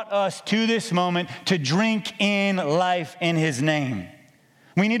brought us to this moment to drink in life in his name.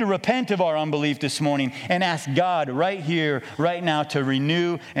 We need to repent of our unbelief this morning and ask God right here, right now, to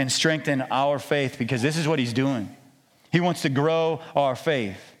renew and strengthen our faith, because this is what he's doing. He wants to grow our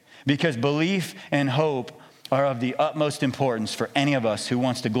faith, because belief and hope are of the utmost importance for any of us who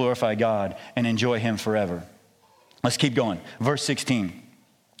wants to glorify God and enjoy him forever. Let's keep going. Verse 16.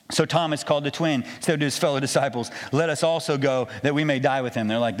 So Thomas, called the twin, said to his fellow disciples, "Let us also go that we may die with him."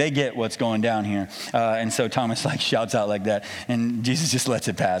 They're like, they get what's going down here. And so Thomas shouts out like that. And Jesus just lets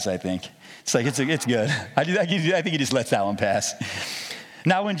it pass, I think. It's like, it's good. I think he just lets that one pass.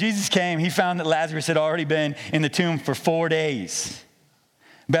 Now when Jesus came, he found that Lazarus had already been in the tomb for 4 days.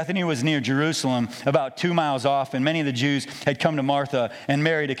 Bethany was near Jerusalem, about 2 miles off, and many of the Jews had come to Martha and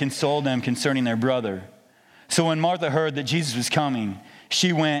Mary to console them concerning their brother. So when Martha heard that Jesus was coming,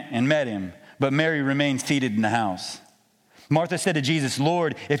 she went and met him, but Mary remained seated in the house. Martha said to Jesus,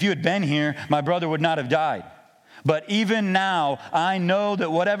 "Lord, if you had been here, my brother would not have died. But even now, I know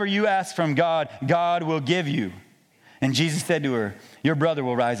that whatever you ask from God, God will give you." And Jesus said to her, "Your brother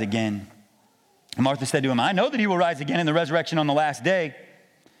will rise again." And Martha said to him, "I know that he will rise again in the resurrection on the last day."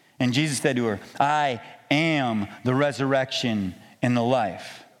 And Jesus said to her, "I am the resurrection and the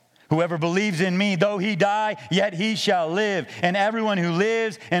life. Whoever believes in me, though he die, yet he shall live. And everyone who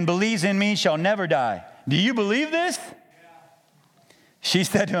lives and believes in me shall never die." Do you believe this? Yeah. She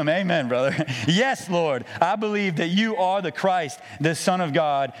said to him, "Amen, brother." "Yes, Lord, I believe that you are the Christ, the Son of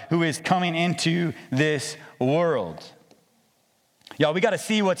God, who is coming into this world." Y'all, we got to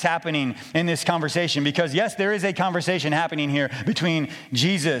see what's happening in this conversation, because yes, there is a conversation happening here between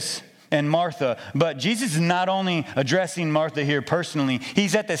Jesus and Martha, but Jesus is not only addressing Martha here personally,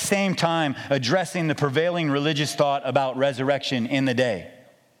 he's at the same time addressing the prevailing religious thought about resurrection in the day.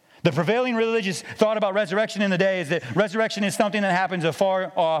 The prevailing religious thought about resurrection in the day is that resurrection is something that happens a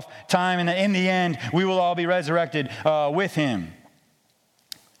far off time, and that in the end, we will all be resurrected with him.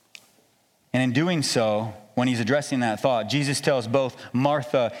 And in doing so, when he's addressing that thought, Jesus tells both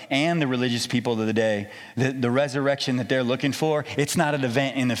Martha and the religious people of the day that the resurrection that they're looking for, it's not an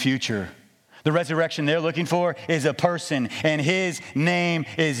event in the future. The resurrection they're looking for is a person, and his name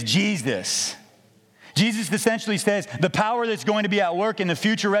is Jesus. Jesus essentially says the power that's going to be at work in the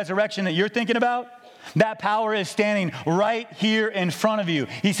future resurrection that you're thinking about, that power is standing right here in front of you.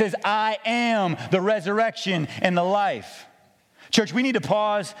 He says, "I am the resurrection and the life." Church, we need to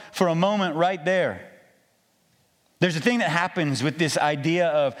pause for a moment right there. There's a thing that happens with this idea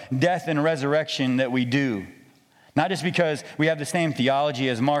of death and resurrection that we do. Not just because we have the same theology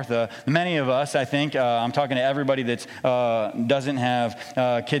as Martha. Many of us, I think, I'm talking to everybody that doesn't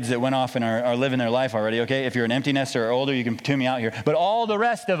have kids that went off and are living their life already, okay? If you're an empty nester or older, you can tune me out here. But all the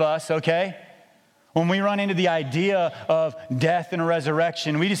rest of us, okay, when we run into the idea of death and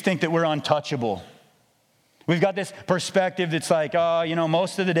resurrection, we just think that we're untouchable. We've got this perspective that's like,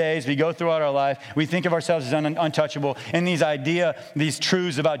 most of the days we go throughout our life, we think of ourselves as untouchable. And these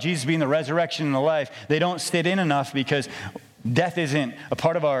truths about Jesus being the resurrection and the life, they don't sit in enough because death isn't a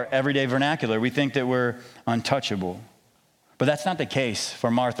part of our everyday vernacular. We think that we're untouchable. But that's not the case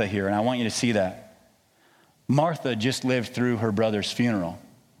for Martha here, and I want you to see that. Martha just lived through her brother's funeral.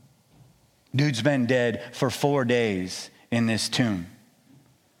 Dude's been dead for 4 days in this tomb.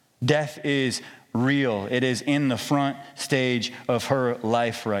 Death is real. It is in the front stage of her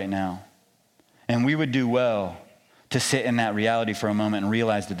life right now. And we would do well to sit in that reality for a moment and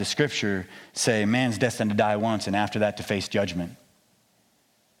realize that the scripture say man's destined to die once and after that to face judgment.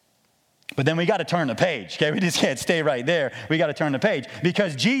 But then we got to turn the page, okay? We just can't stay right there. We got to turn the page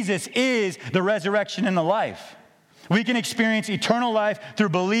because Jesus is the resurrection and the life. We can experience eternal life through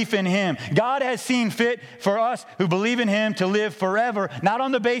belief in him. God has seen fit for us who believe in him to live forever, not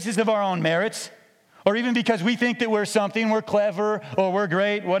on the basis of our own merits, or even because we think that we're something, we're clever, or we're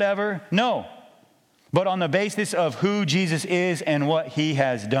great, whatever. No. But on the basis of who Jesus is and what he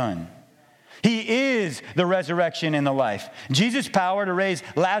has done. He is the resurrection and the life. Jesus' power to raise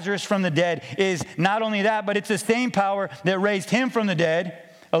Lazarus from the dead is not only that, but it's the same power that raised him from the dead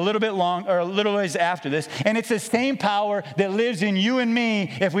a little ways after this. And it's the same power that lives in you and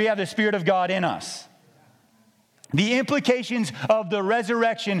me if we have the Spirit of God in us. The implications of the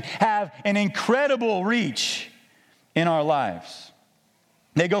resurrection have an incredible reach in our lives.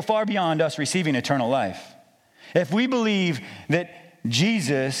 They go far beyond us receiving eternal life. If we believe that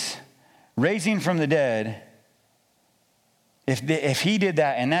Jesus raising from the dead If he did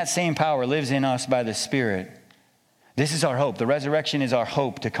that and that same power lives in us by the Spirit, this is our hope. The resurrection is our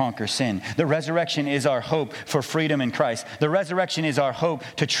hope to conquer sin. The resurrection is our hope for freedom in Christ. The resurrection is our hope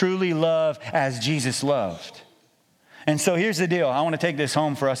to truly love as Jesus loved. And so here's the deal. I want to take this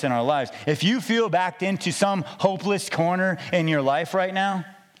home for us in our lives. If you feel backed into some hopeless corner in your life right now,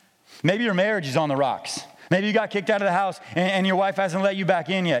 maybe your marriage is on the rocks. Maybe you got kicked out of the house and your wife hasn't let you back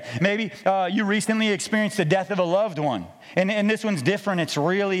in yet. Maybe you recently experienced the death of a loved one. And this one's different. It's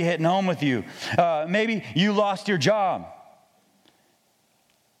really hitting home with you. Maybe you lost your job.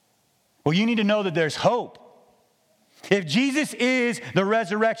 Well, you need to know that there's hope. If Jesus is the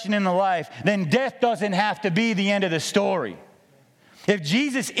resurrection and the life, then death doesn't have to be the end of the story. If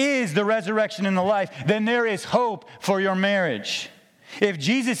Jesus is the resurrection and the life, then there is hope for your marriage. If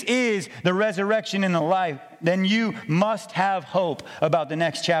Jesus is the resurrection and the life, then you must have hope about the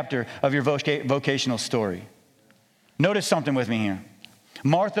next chapter of your vocational story. Notice something with me here.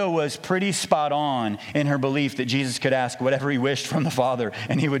 Martha was pretty spot on in her belief that Jesus could ask whatever he wished from the Father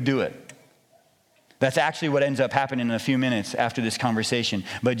and he would do it. That's actually what ends up happening in a few minutes after this conversation.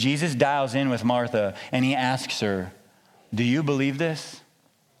 But Jesus dials in with Martha and he asks her, do you believe this?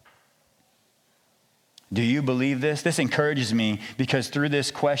 Do you believe this? This encourages me because through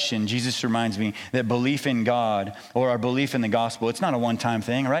this question, Jesus reminds me that belief in God or our belief in the gospel, it's not a one-time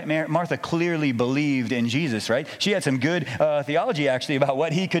thing, right? Martha clearly believed in Jesus, right? She had some good theology actually about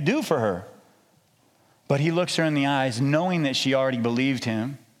what he could do for her. But he looks her in the eyes knowing that she already believed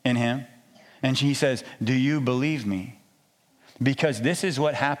in him. And he says, do you believe me? Because this is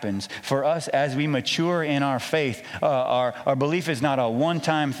what happens for us as we mature in our faith. Our belief is not a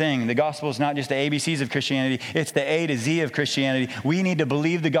one-time thing. The gospel is not just the ABCs of Christianity. It's the A to Z of Christianity. We need to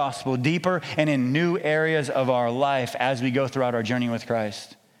believe the gospel deeper and in new areas of our life as we go throughout our journey with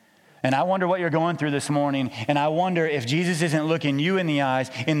Christ. And I wonder what you're going through this morning. And I wonder if Jesus isn't looking you in the eyes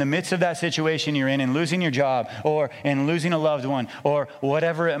in the midst of that situation you're in losing your job or in losing a loved one or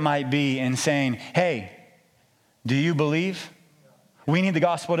whatever it might be and saying, hey, do you believe? We need the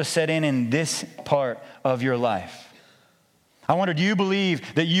gospel to set in this part of your life. I wonder, do you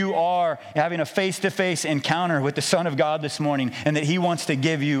believe that you are having a face-to-face encounter with the Son of God this morning and that he wants to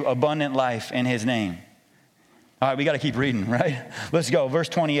give you abundant life in his name? All right, we got to keep reading, right? Let's go. Verse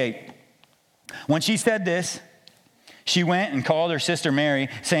 28. When she said this, she went and called her sister Mary,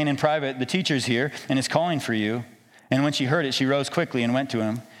 saying in private, the teacher's here and is calling for you. And when she heard it, she rose quickly and went to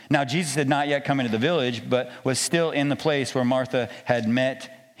him. Now, Jesus had not yet come into the village, but was still in the place where Martha had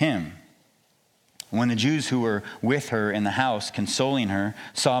met him. When the Jews who were with her in the house, consoling her,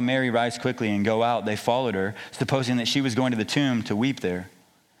 saw Mary rise quickly and go out, they followed her, supposing that she was going to the tomb to weep there.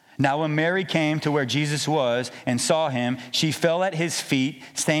 Now, when Mary came to where Jesus was and saw him, she fell at his feet,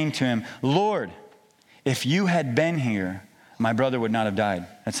 saying to him, Lord, if you had been here, my brother would not have died.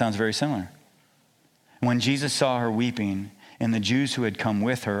 That sounds very similar. When Jesus saw her weeping, and the Jews who had come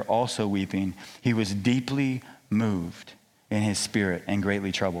with her also weeping, he was deeply moved in his spirit and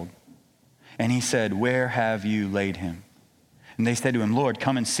greatly troubled. And he said, where have you laid him? And they said to him, Lord,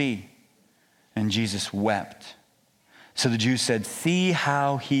 come and see. And Jesus wept. So the Jews said, see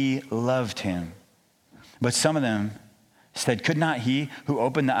how he loved him. But some of them said, could not he who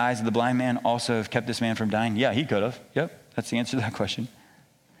opened the eyes of the blind man also have kept this man from dying? Yeah, he could have. Yep, that's the answer to that question.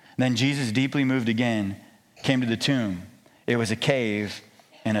 Then Jesus, deeply moved again, came to the tomb. It was a cave,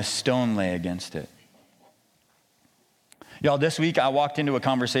 and a stone lay against it. Y'all, this week I walked into a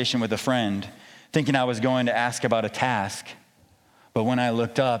conversation with a friend thinking I was going to ask about a task. But when I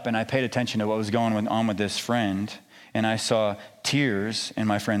looked up and I paid attention to what was going on with this friend, and I saw tears in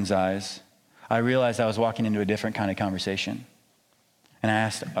my friend's eyes, I realized I was walking into a different kind of conversation. And I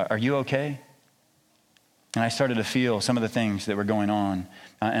asked, are you okay? And I started to feel some of the things that were going on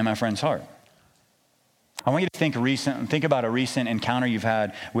in my friend's heart. I want you to think about a recent encounter you've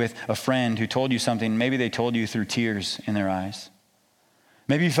had with a friend who told you something. Maybe they told you through tears in their eyes.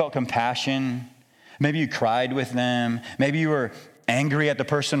 Maybe you felt compassion. Maybe you cried with them. Maybe you were angry at the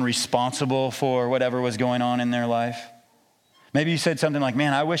person responsible for whatever was going on in their life. Maybe you said something like,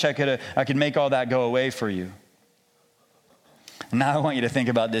 man, I wish I could make all that go away for you. Now I want you to think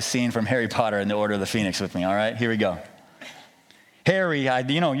about this scene from Harry Potter and the Order of the Phoenix with me, all right? Here we go. Harry,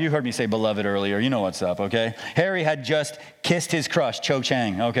 you heard me say beloved earlier. You know what's up, okay? Harry had just kissed his crush, Cho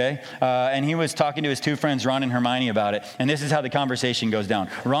Chang, okay? And he was talking to his two friends, Ron and Hermione, about it. And this is how the conversation goes down.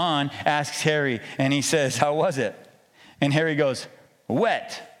 Ron asks Harry, and he says, how was it? And Harry goes,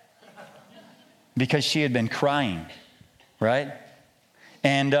 wet. Because she had been crying, right?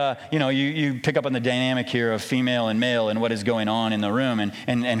 And, you pick up on the dynamic here of female and male and what is going on in the room.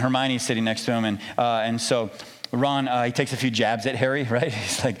 And Hermione's sitting next to him. And so Ron, he takes a few jabs at Harry, right?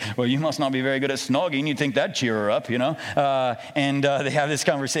 He's like, well, you must not be very good at snogging. You'd think that'd cheer her up, you know? And they have this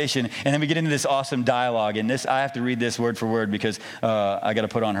conversation. And then we get into this awesome dialogue. And this, I have to read this word for word because I got to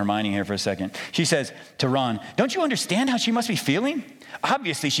put on Hermione here for a second. She says to Ron, don't you understand how she must be feeling?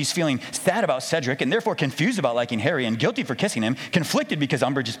 Obviously, she's feeling sad about Cedric and therefore confused about liking Harry and guilty for kissing him, conflicted because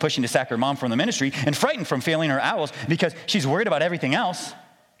Umbridge is pushing to sack her mom from the ministry, and frightened from failing her owls because she's worried about everything else.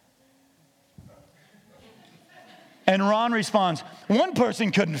 And Ron responds, one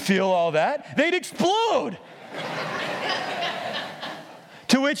person couldn't feel all that. They'd explode.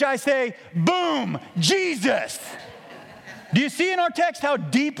 To which I say, boom, Jesus. Do you see in our text how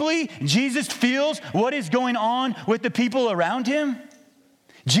deeply Jesus feels what is going on with the people around him?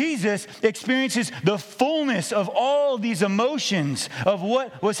 Jesus experiences the fullness of all these emotions of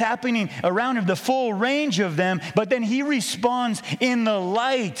what was happening around him, the full range of them, but then he responds in the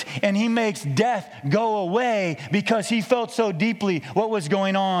light and he makes death go away because he felt so deeply what was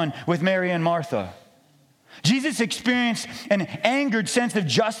going on with Mary and Martha. Jesus experienced an angered sense of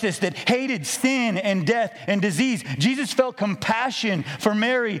justice that hated sin and death and disease. Jesus felt compassion for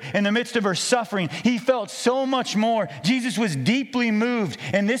Mary in the midst of her suffering. He felt so much more. Jesus was deeply moved,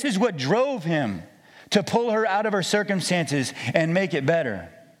 and this is what drove him to pull her out of her circumstances and make it better.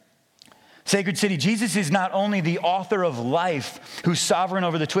 Sacred City, Jesus is not only the author of life, who's sovereign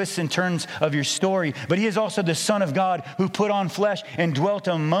over the twists and turns of your story, but he is also the Son of God who put on flesh and dwelt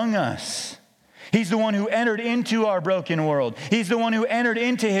among us. He's the one who entered into our broken world. He's the one who entered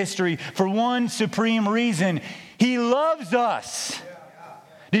into history for one supreme reason. He loves us.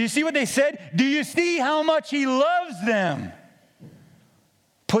 Did you see what they said? Do you see how much he loves them?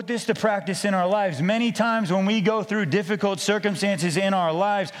 Put this to practice in our lives. Many times when we go through difficult circumstances in our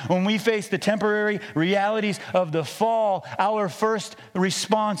lives, when we face the temporary realities of the fall, our first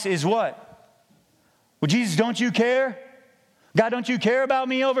response is what? Well, Jesus, don't you care? God, don't you care about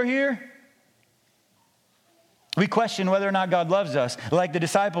me over here? We question whether or not God loves us, like the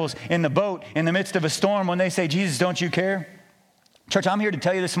disciples in the boat in the midst of a storm when they say, Jesus, don't you care? Church, I'm here to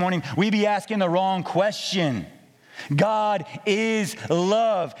tell you this morning, we be asking the wrong question. God is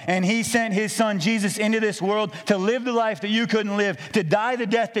love, and he sent his son Jesus into this world to live the life that you couldn't live, to die the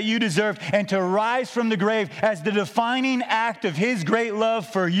death that you deserved, and to rise from the grave as the defining act of his great love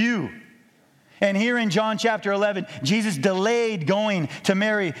for you. And here in John chapter 11, Jesus delayed going to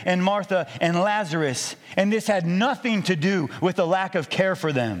Mary and Martha and Lazarus. And this had nothing to do with the lack of care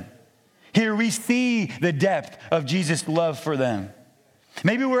for them. Here we see the depth of Jesus' love for them.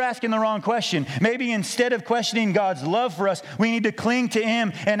 Maybe we're asking the wrong question. Maybe instead of questioning God's love for us, we need to cling to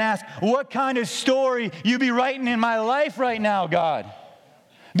him and ask, what kind of story you be writing in my life right now, God?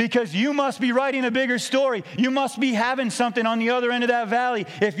 Because you must be writing a bigger story. You must be having something on the other end of that valley.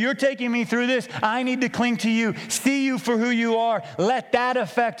 If you're taking me through this, I need to cling to you, see you for who you are. Let that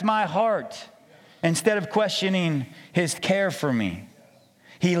affect my heart instead of questioning his care for me.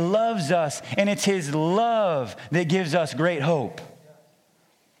 He loves us, and it's his love that gives us great hope.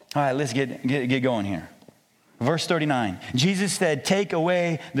 All right, let's get going here. Verse 39, Jesus said, take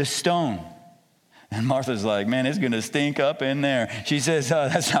away the stone. And Martha's like, man, it's going to stink up in there. She says,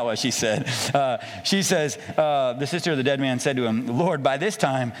 that's not what she said. She says, the sister of the dead man said to him, Lord, by this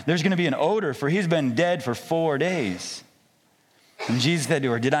time, there's going to be an odor, for he's been dead for 4 days. And Jesus said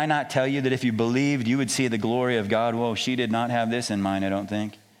to her, did I not tell you that if you believed, you would see the glory of God? Well, she did not have this in mind, I don't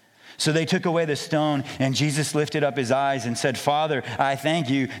think. So they took away the stone, and Jesus lifted up his eyes and said, Father, I thank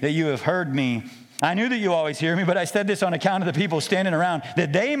you that you have heard me. I knew that you always hear me, but I said this on account of the people standing around,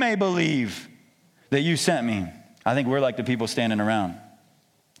 that they may believe that you sent me. I think we're like the people standing around.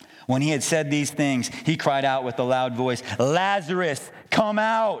 When he had said these things, he cried out with a loud voice, Lazarus, come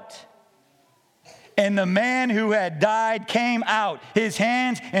out. And the man who had died came out, his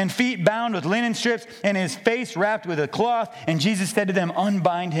hands and feet bound with linen strips and his face wrapped with a cloth. And Jesus said to them,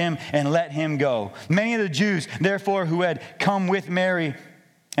 unbind him and let him go. Many of the Jews, therefore, who had come with Mary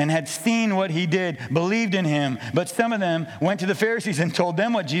and had seen what he did, believed in him. But some of them went to the Pharisees and told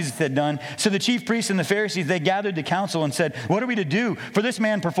them what Jesus had done. So the chief priests and the Pharisees, they gathered the council and said, what are we to do? For this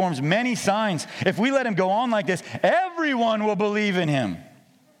man performs many signs. If we let him go on like this, everyone will believe in him.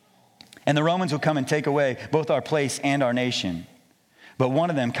 And the Romans will come and take away both our place and our nation. But one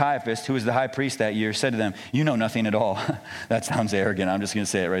of them, Caiaphas, who was the high priest that year, said to them, you know nothing at all. That sounds arrogant. I'm just going to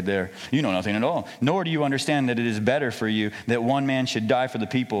say it right there. You know nothing at all. Nor do you understand that it is better for you that one man should die for the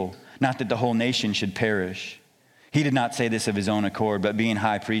people, not that the whole nation should perish. He did not say this of his own accord, but being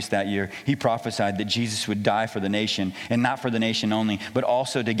high priest that year, he prophesied that Jesus would die for the nation, and not for the nation only, but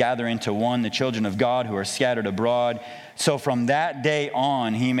also to gather into one the children of God who are scattered abroad. So from that day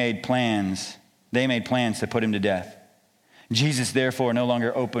on, he made plans They made plans to put him to death. Jesus therefore no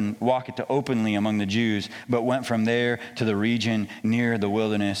longer walked openly among the Jews, but went from there to the region near the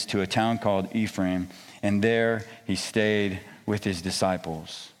wilderness to a town called Ephraim, and there he stayed with his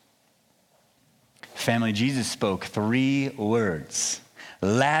disciples. Family, Jesus spoke 3 words.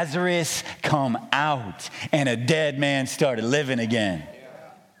 Lazarus, come out, and a dead man started living again.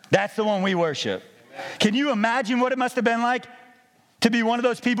 That's the one we worship. Can you imagine what it must have been like to be one of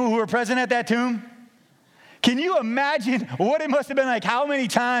those people who were present at that tomb? Can you imagine what it must have been like? How many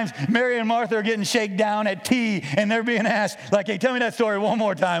times Mary and Martha are getting shaken down at tea and they're being asked, like, hey, tell me that story one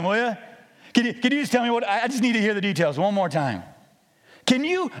more time, will you? Can you just tell me I just need to hear the details one more time. Can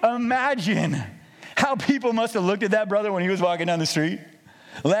you imagine how people must have looked at that brother when he was walking down the street?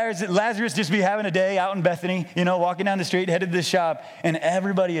 Lazarus just be having a day out in Bethany, walking down the street, headed to the shop, and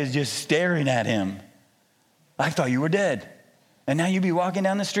everybody is just staring at him. I thought you were dead, and now you be walking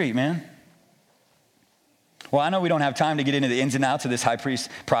down the street, man. Well, I know we don't have time to get into the ins and outs of this high priest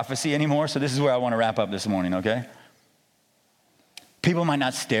prophecy anymore, so this is where I want to wrap up this morning, okay? People might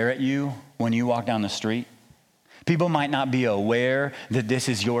not stare at you when you walk down the street. People might not be aware that this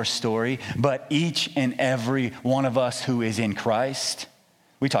is your story, but each and every one of us who is in Christ,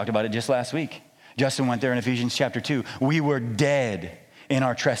 we talked about it just last week. Justin went there in Ephesians chapter 2. We were dead in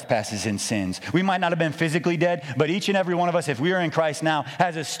our trespasses and sins. We might not have been physically dead, but each and every one of us, if we are in Christ now,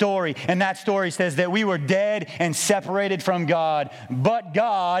 has a story, and that story says that we were dead and separated from God, but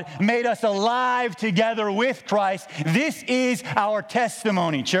God made us alive together with Christ. This is our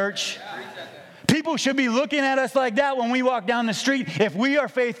testimony, church. People should be looking at us like that when we walk down the street if we are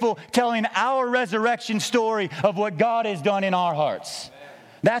faithful, telling our resurrection story of what God has done in our hearts.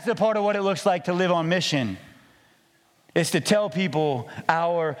 That's a part of what it looks like to live on mission. Is to tell people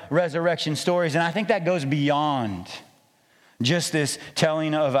our resurrection stories. And I think that goes beyond just this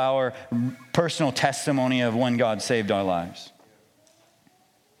telling of our personal testimony of when God saved our lives.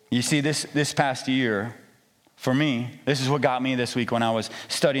 You see, this past year, for me, this is what got me this week when I was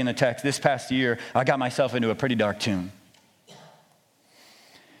studying the text. This past year, I got myself into a pretty dark tomb.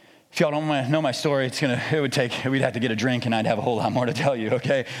 If y'all don't know my story, we'd have to get a drink and I'd have a whole lot more to tell you,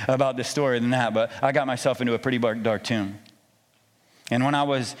 okay, about this story than that. But I got myself into a pretty dark tomb. And when I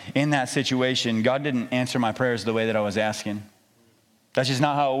was in that situation, God didn't answer my prayers the way that I was asking. That's just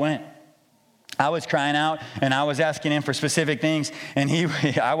not how it went. I was crying out and I was asking him for specific things, and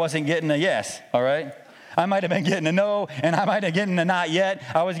I wasn't getting a yes, all right? I might have been getting a no, and I might have getting a not yet.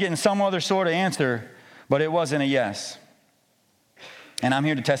 I was getting some other sort of answer, but it wasn't a yes. And I'm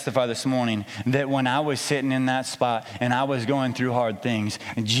here to testify this morning that when I was sitting in that spot and I was going through hard things,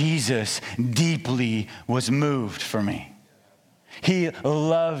 Jesus deeply was moved for me. He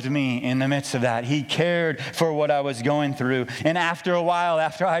loved me in the midst of that. He cared for what I was going through. And after a while,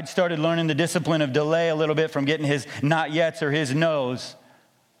 after I'd started learning the discipline of delay a little bit from getting his not yets or his no's,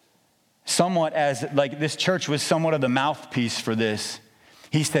 somewhat as like this church was somewhat of the mouthpiece for this,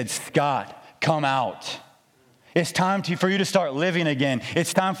 he said, Scott, come out. It's time for you to start living again.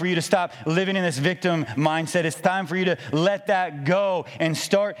 It's time for you to stop living in this victim mindset. It's time for you to let that go and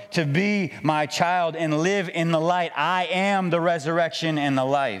start to be my child and live in the light. I am the resurrection and the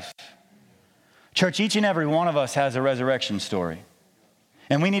life. Church, each and every one of us has a resurrection story.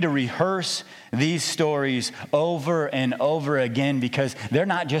 And we need to rehearse these stories over and over again because they're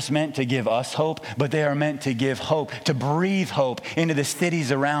not just meant to give us hope, but they are meant to give hope, to breathe hope into the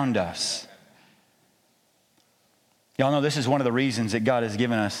cities around us. Y'all know this is one of the reasons that God has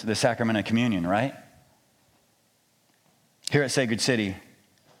given us the sacrament of communion, right? Here at Sacred City,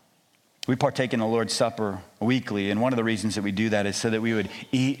 we partake in the Lord's Supper weekly, and one of the reasons that we do that is so that we would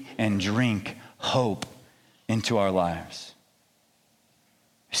eat and drink hope into our lives.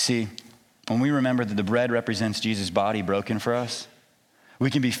 See, when we remember that the bread represents Jesus' body broken for us, we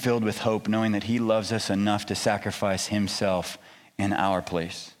can be filled with hope knowing that he loves us enough to sacrifice himself in our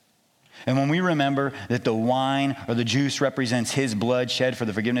place. And when we remember that the wine or the juice represents his blood shed for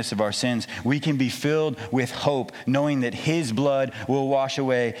the forgiveness of our sins, we can be filled with hope, knowing that his blood will wash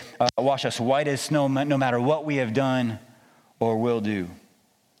us white as snow, no matter what we have done or will do.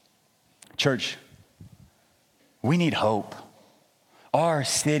 Church, we need hope. Our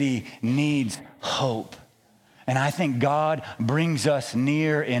city needs hope. And I think God brings us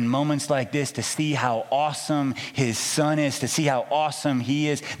near in moments like this to see how awesome his son is, to see how awesome he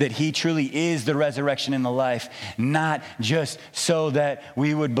is, that he truly is the resurrection and the life, not just so that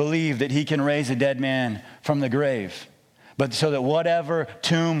we would believe that he can raise a dead man from the grave, but so that whatever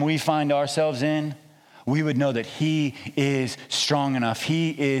tomb we find ourselves in, we would know that he is strong enough,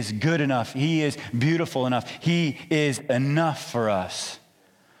 he is good enough, he is beautiful enough, he is enough for us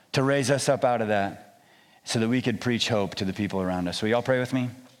to raise us up out of that so that we could preach hope to the people around us. Will y'all pray with me?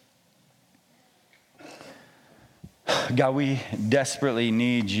 God, we desperately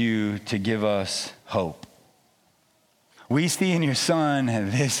need you to give us hope. We see in your Son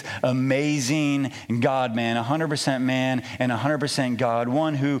this amazing God, man, 100% man and 100% God,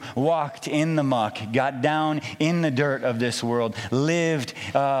 one who walked in the muck, got down in the dirt of this world, lived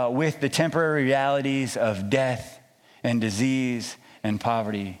with the temporary realities of death and disease and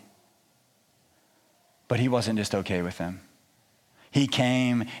poverty. But he wasn't just okay with them. He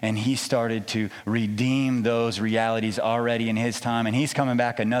came and he started to redeem those realities already in his time. And he's coming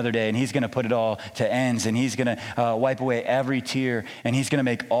back another day and he's going to put it all to ends. And he's going to wipe away every tear. And he's going to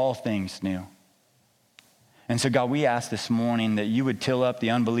make all things new. And so, God, we ask this morning that you would till up the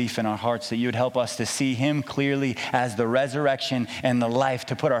unbelief in our hearts, that you would help us to see him clearly as the resurrection and the life,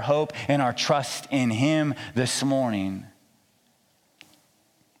 to put our hope and our trust in him this morning.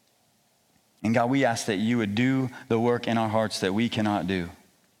 And God, we ask that you would do the work in our hearts that we cannot do.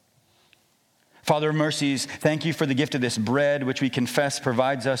 Father of mercies, thank you for the gift of this bread, which we confess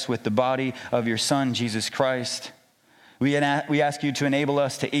provides us with the body of your Son, Jesus Christ. We ask you to enable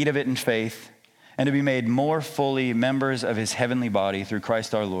us to eat of it in faith and to be made more fully members of his heavenly body through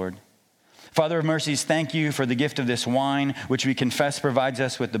Christ our Lord. Father of mercies, thank you for the gift of this wine, which we confess provides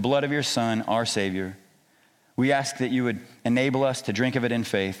us with the blood of your Son, our Savior. We ask that you would enable us to drink of it in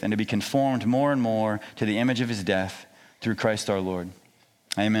faith and to be conformed more and more to the image of his death through Christ our Lord.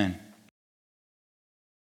 Amen.